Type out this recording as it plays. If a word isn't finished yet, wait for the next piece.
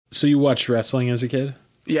So you watched wrestling as a kid?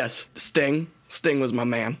 Yes, Sting. Sting was my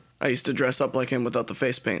man. I used to dress up like him without the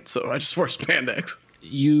face paint, so I just wore spandex.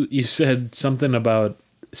 You said something about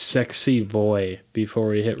sexy boy before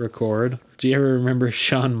we hit record. Do you ever remember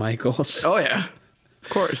Shawn Michaels? Oh, yeah. Of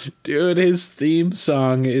course. Dude, his theme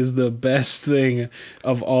song is the best thing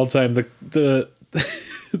of all time. The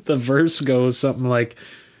the verse goes something like,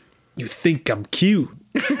 "You think I'm cute.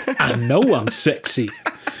 I know I'm sexy.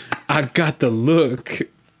 I got the look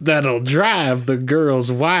that'll drive the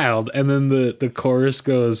girls wild." And then the chorus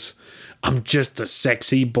goes, "I'm just a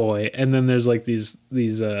sexy boy." And then there's like these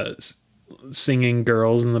singing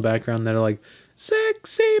girls in the background that are like,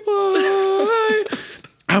 "Sexy boy."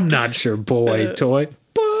 I'm not your boy toy.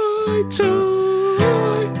 Boy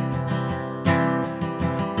toy.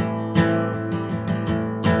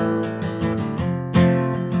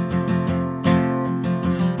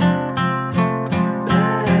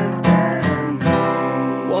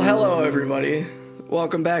 Well, hello, everybody.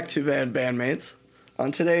 Welcome back to Bad Bandmates.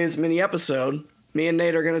 On today's mini episode, me and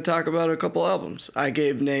Nate are going to talk about a couple albums. I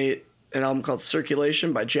gave Nate an album called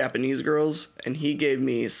Circulation by Japanese Girls, and he gave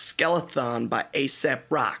me Skeleton by A$AP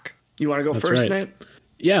Rock. You want to go first, right. Nate?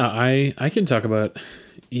 Yeah, I can talk about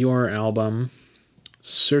your album,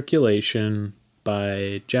 Circulation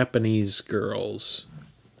by Japanese Girls,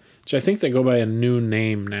 which I think they go by a new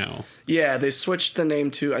name now. Yeah, they switched the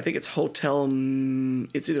name to, I think it's Hotel,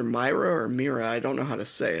 it's either Myra or Mira. I don't know how to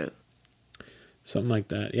say it. Something like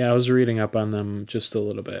that. Yeah, I was reading up on them just a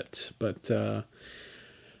little bit. But,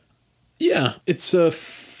 yeah, it's a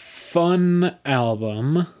fun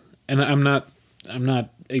album. And I'm not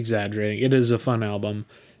exaggerating. It is a fun album.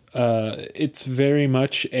 It's very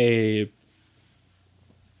much a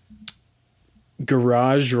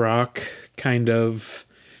garage rock kind of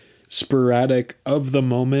sporadic of the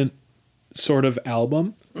moment sort of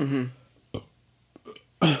album. Mm-hmm.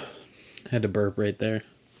 Had to burp right there.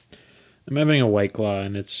 I'm having a White Claw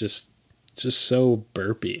and it's just so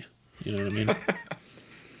burpy. You know what I mean?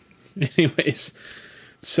 Anyways.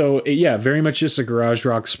 So, yeah, very much just a garage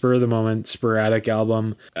rock, spur-of-the-moment, sporadic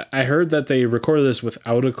album. I heard that they recorded this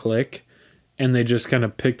without a click, and they just kind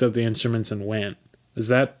of picked up the instruments and went. Is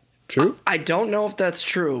that true? I don't know if that's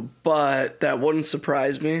true, but that wouldn't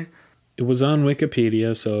surprise me. It was on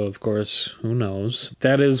Wikipedia, so, of course, who knows?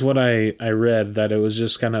 That is what I read, that it was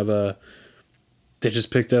just kind of they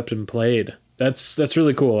just picked up and played. That's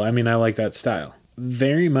really cool. I mean, I like that style.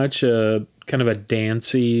 Very much a kind of a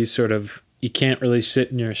dancey sort of, you can't really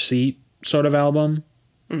sit in your seat sort of album.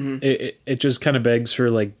 Mm-hmm. It just kind of begs for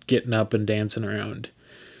like getting up and dancing around,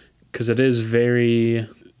 because it is very,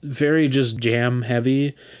 very just jam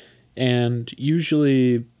heavy, and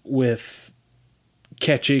usually with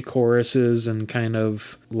catchy choruses and kind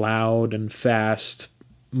of loud and fast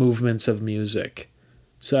movements of music.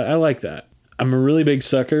 So I like that. I'm a really big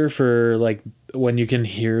sucker for like when you can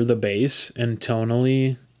hear the bass, and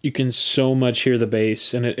tonally you can so much hear the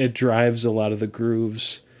bass, and it drives a lot of the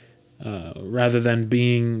grooves, rather than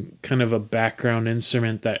being kind of a background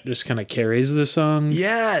instrument that just kind of carries the song.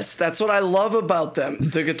 Yes, that's what I love about them.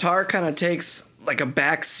 The guitar kind of takes like a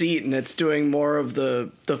back seat, and it's doing more of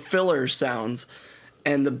the filler sounds,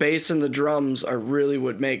 and the bass and the drums are really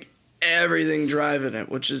what make everything drive in it,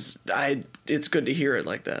 which is, it's good to hear it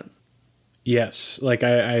like that. Yes, like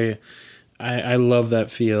I love that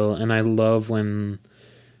feel, and I love when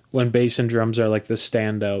bass and drums are like the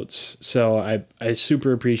standouts. So I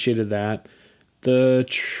super appreciated that. The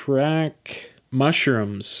track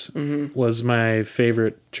Mushrooms was my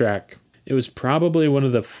favorite track. It was probably one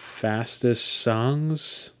of the fastest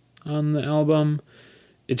songs on the album.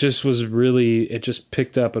 It just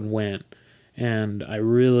picked up and went. And I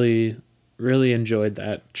really, really enjoyed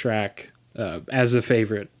that track as a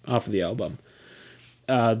favorite off of the album.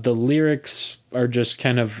 The lyrics are just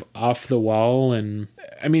kind of off the wall, and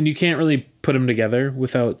I mean, you can't really put them together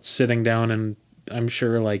without sitting down and, I'm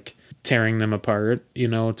sure, like tearing them apart, you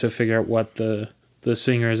know, to figure out what the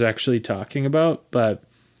singer is actually talking about. But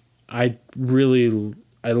I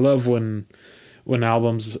love when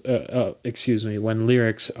albums, when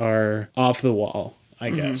lyrics are off the wall, I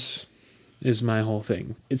guess, is my whole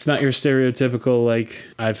thing. It's not your stereotypical, like,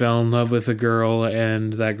 I fell in love with a girl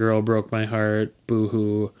and that girl broke my heart,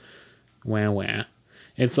 boo-hoo, wah-wah.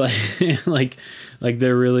 It's like, like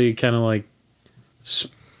they're really kind of like,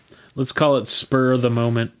 let's call it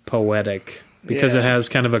spur-of-the-moment poetic, because it has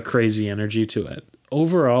kind of a crazy energy to it.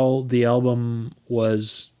 Overall, the album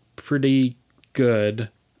was pretty good.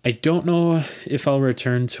 I don't know if I'll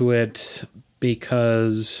return to it,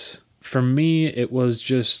 because for me, it was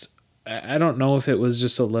just, I don't know if it was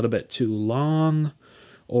just a little bit too long,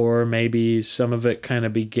 or maybe some of it kind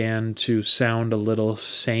of began to sound a little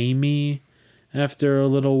samey after a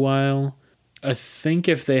little while. I think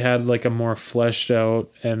if they had like a more fleshed out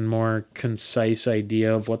and more concise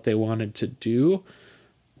idea of what they wanted to do,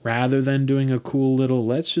 rather than doing a cool little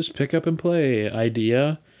let's just pick up and play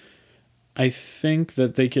idea, I think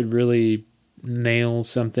that they could really nail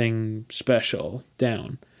something special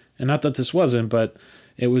down. And not that this wasn't, but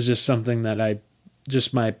it was just something that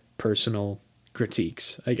just my personal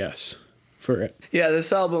critiques, I guess, for it. Yeah,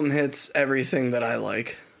 this album hits everything that I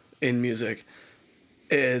like in music.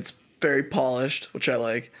 It's very polished, which I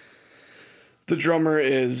like. The drummer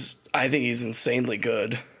I think he's insanely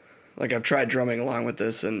good. Like, I've tried drumming along with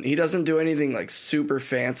this, and he doesn't do anything like super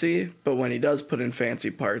fancy, but when he does put in fancy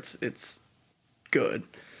parts, it's good.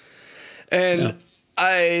 And yeah.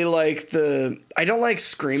 I don't like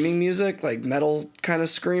screaming music, like metal kind of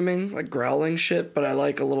screaming, like growling shit, but I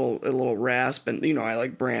like a little rasp, and I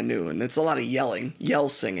like Brand New, and it's a lot of yell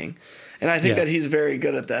singing. And I think that he's very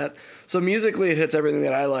good at that. So musically it hits everything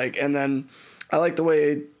that I like, and then I like the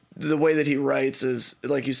way that he writes is,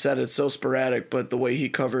 like you said, it's so sporadic, but the way he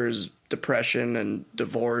covers depression and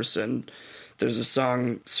divorce, and there's a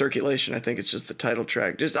song, Circulation, I think it's just the title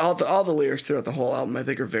track. Just all the lyrics throughout the whole album I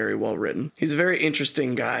think are very well written. He's a very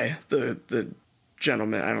interesting guy, the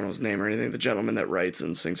gentleman, I don't know his name or anything, the gentleman that writes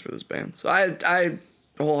and sings for this band. So I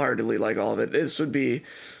wholeheartedly like all of it. This would be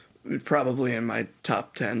probably in my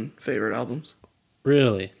top 10 favorite albums.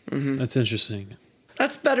 Really? Mm-hmm. That's interesting.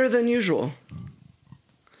 That's better than usual.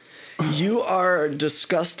 You are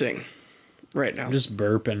disgusting right now. I'm just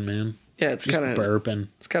burping, man. Yeah, it's kind of burping.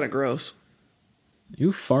 It's kind of gross.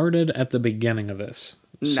 You farted at the beginning of this.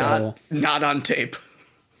 Not on tape.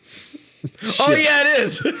 Oh yeah, it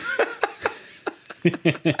is.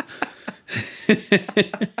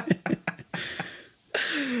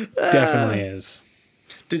 Definitely is.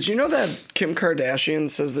 Did you know that Kim Kardashian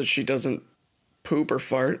says that she doesn't poop or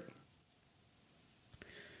fart?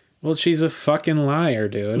 Well, she's a fucking liar,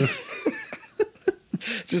 dude.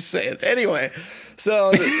 Just say it. Anyway,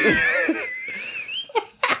 so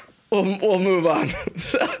we'll move on.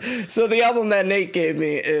 So the album that Nate gave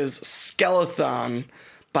me is Skeleton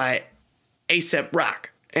by A$AP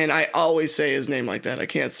Rock. And I always say his name like that. I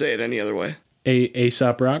can't say it any other way.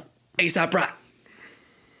 A$AP Rock? A$AP Rock.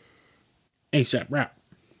 A$AP Rock.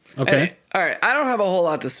 Okay. All right. I don't have a whole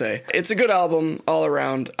lot to say. It's a good album all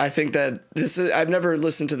around. I think that I've never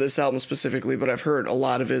listened to this album specifically, but I've heard a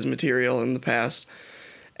lot of his material in the past.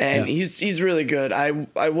 And he's really good. I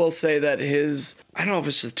will say that I don't know if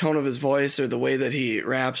it's just the tone of his voice or the way that he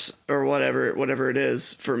raps or whatever it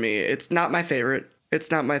is for me. It's not my favorite.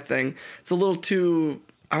 It's not my thing. It's a little too,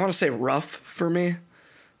 I want to say rough for me.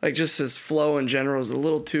 Like, just his flow in general is a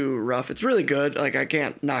little too rough. It's really good. Like, I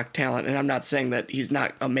can't knock talent, and I'm not saying that he's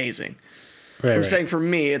not amazing. I'm saying for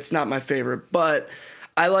me, it's not my favorite, but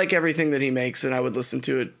I like everything that he makes, and I would listen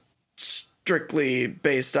to it strictly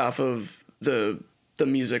based off of the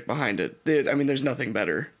music behind it. I mean, there's nothing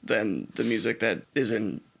better than the music that is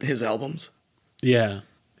in his albums. Yeah.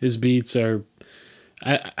 His beats are...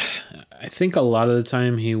 I think a lot of the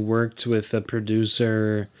time he worked with a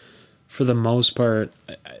producer... For the most part,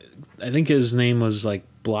 I think his name was like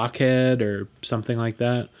Blockhead or something like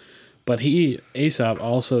that. But A$AP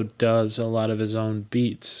also does a lot of his own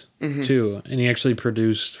beats too. And he actually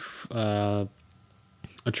produced a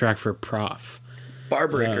track for Prof.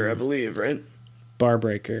 Barbreaker, I believe, right?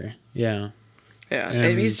 Barbreaker, yeah. Yeah,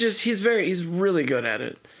 and he's really good at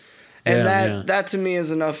it. And that to me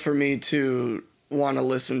is enough for me to want to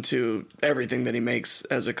listen to everything that he makes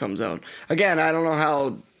as it comes out. Again, I don't know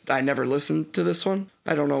how... I never listened to this one.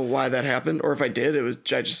 I don't know why that happened, or if I did,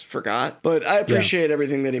 I just forgot. But I appreciate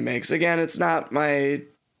everything that he makes. Again, it's not my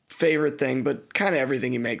favorite thing, but kind of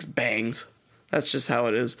everything he makes bangs. That's just how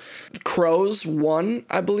it is. Crows 1,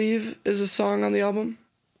 I believe, is a song on the album.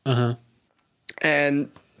 Uh-huh. And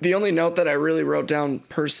the only note that I really wrote down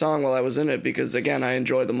per song while I was in it, because, again, I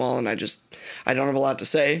enjoy them all, and I don't have a lot to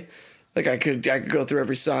say. Like, I could go through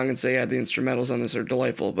every song and say, yeah, the instrumentals on this are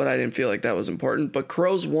delightful, but I didn't feel like that was important. But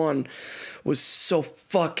Crows 1 was so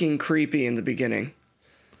fucking creepy in the beginning.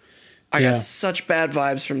 I got such bad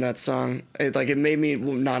vibes from that song. It made me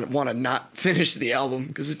not want to not finish the album,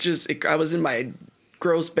 because I was in my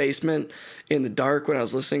gross basement in the dark when I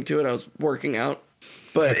was listening to it. I was working out.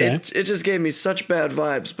 But it just gave me such bad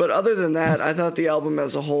vibes. But other than that, I thought the album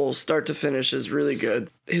as a whole, start to finish, is really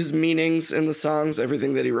good. His meanings in the songs,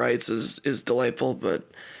 everything that he writes is delightful. But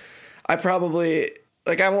I probably,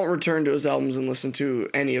 I won't return to his albums and listen to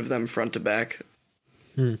any of them front to back,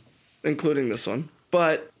 including this one.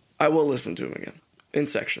 But I will listen to him again in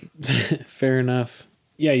section. Fair enough.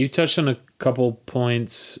 Yeah, you touched on a couple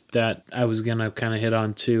points that I was going to kind of hit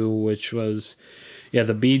on too, which was, yeah,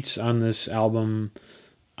 the beats on this album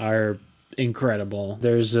are incredible.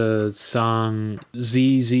 There's a song,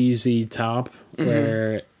 ZZZ Top,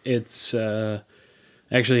 where it's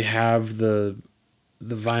actually have the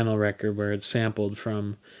vinyl record where it's sampled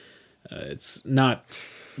from. It's not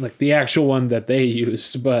like the actual one that they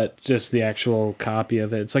used, but just the actual copy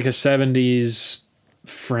of it. It's like a 70s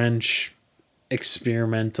French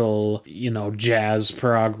experimental, jazz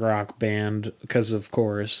prog rock band, because of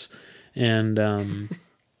course. And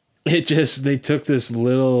they took this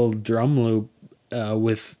little drum loop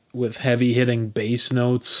with heavy hitting bass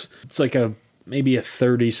notes. It's like maybe a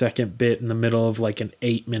 30-second bit in the middle of like an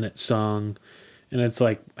 8-minute song. And it's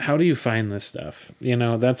like, how do you find this stuff?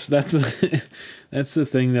 That's that's the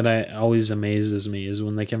thing that always amazes me, is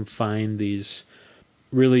when they can find these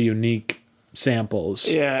really unique samples.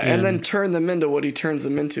 Yeah, and then turn them into what he turns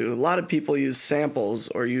them into. A lot of people use samples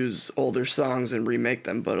or use older songs and remake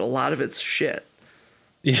them, but a lot of it's shit.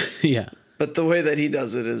 Yeah. But the way that he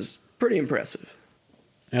does it is pretty impressive.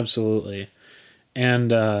 Absolutely.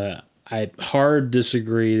 And I hard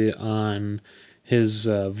disagree on his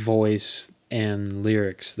voice and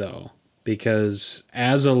lyrics, though, because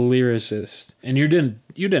as a lyricist, and you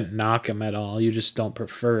didn't knock him at all, you just don't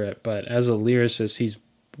prefer it, but as a lyricist, he's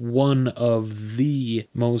one of the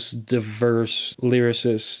most diverse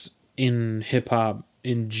lyricists in hip hop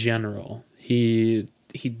in general. He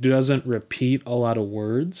doesn't repeat a lot of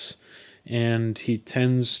words, and he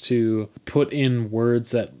tends to put in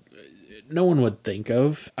words that no one would think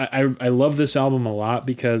of. I love this album a lot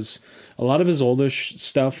because a lot of his older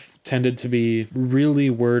stuff tended to be really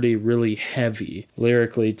wordy, really heavy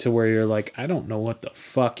lyrically, to where you're like, I don't know what the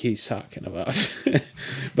fuck he's talking about.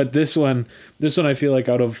 But this one I feel like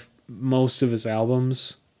out of most of his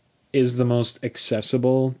albums is the most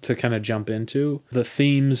accessible to kind of jump into. The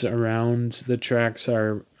themes around the tracks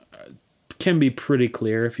can be pretty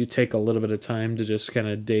clear if you take a little bit of time to just kind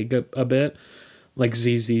of dig a bit. Like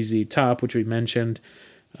ZZZ Top, which we mentioned,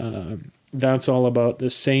 that's all about the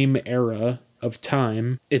same era of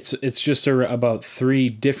time. It's just about 3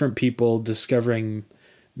 different people discovering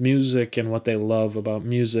music and what they love about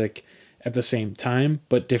music at the same time,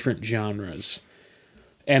 but different genres.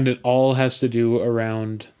 And it all has to do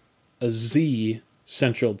around a Z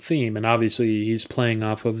central theme. And obviously he's playing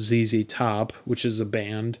off of ZZ Top, which is a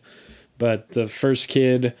band. But the first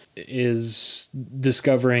kid is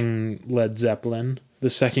discovering Led Zeppelin.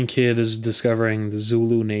 The second kid is discovering the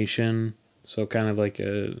Zulu Nation, so kind of like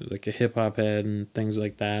a hip hop head and things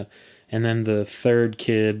like that. And then the third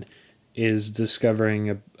kid is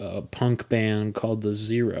discovering a punk band called the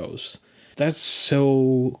Zeros. That's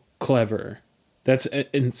so clever. That's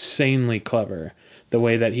insanely clever, the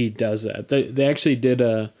way that he does that. They actually did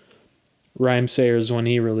a Rhymesayers, when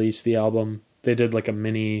he released the album, they did like a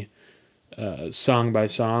mini song by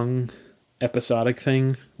song episodic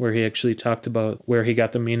thing where he actually talked about where he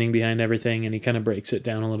got the meaning behind everything, and he kind of breaks it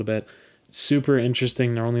down a little bit. Super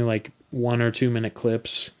interesting. They're only like 1 or 2 minute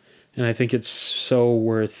clips, and I think it's so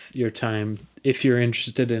worth your time. If you're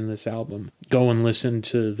interested in this album, go and listen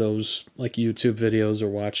to those like YouTube videos or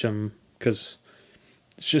watch them, because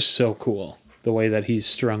it's just so cool the way that he's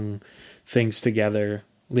strung things together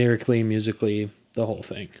lyrically, musically, the whole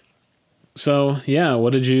thing. So, yeah,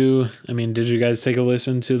 did you guys take a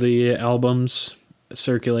listen to the albums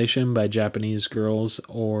Circulation by Japanese Girls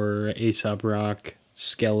or A$AP Rock,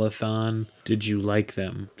 Skeleton? Did you like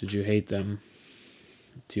them? Did you hate them?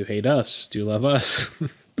 Do you hate us? Do you love us?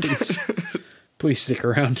 Please stick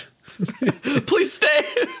around. Please stay.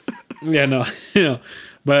 Yeah, no,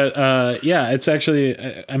 But, yeah, it's actually,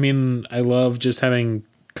 I love just having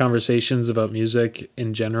conversations about music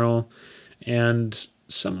in general, and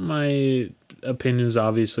some of my opinions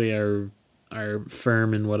obviously are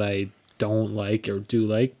firm in what I don't like or do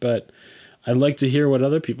like, but I like to hear what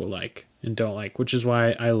other people like and don't like, which is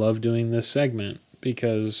why I love doing this segment,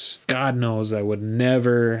 because God knows I would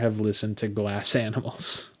never have listened to Glass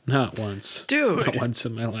Animals. Not once. Dude. Not once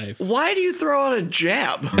in my life. Why do you throw out a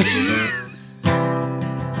jab?